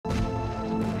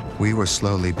We were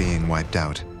slowly being wiped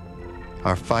out.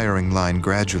 Our firing line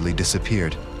gradually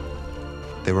disappeared.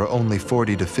 There were only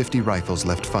 40 to 50 rifles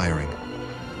left firing.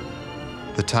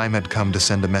 The time had come to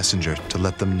send a messenger to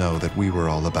let them know that we were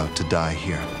all about to die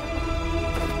here.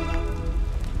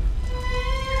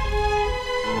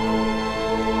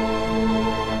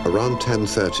 Around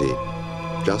 10:30,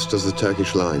 just as the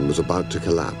Turkish line was about to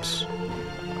collapse,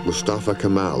 Mustafa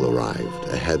Kemal arrived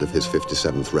ahead of his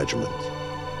 57th Regiment.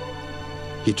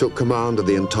 He took command of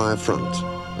the entire front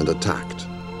and attacked.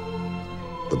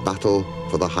 The battle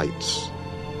for the heights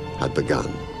had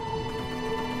begun.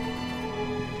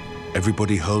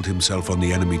 Everybody hurled himself on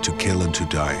the enemy to kill and to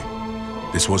die.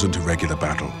 This wasn't a regular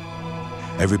battle.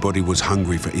 Everybody was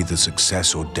hungry for either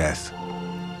success or death.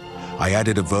 I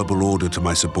added a verbal order to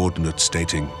my subordinates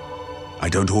stating, "I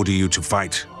don't order you to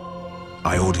fight.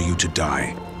 I order you to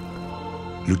die."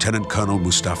 Lieutenant Colonel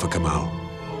Mustafa Kemal.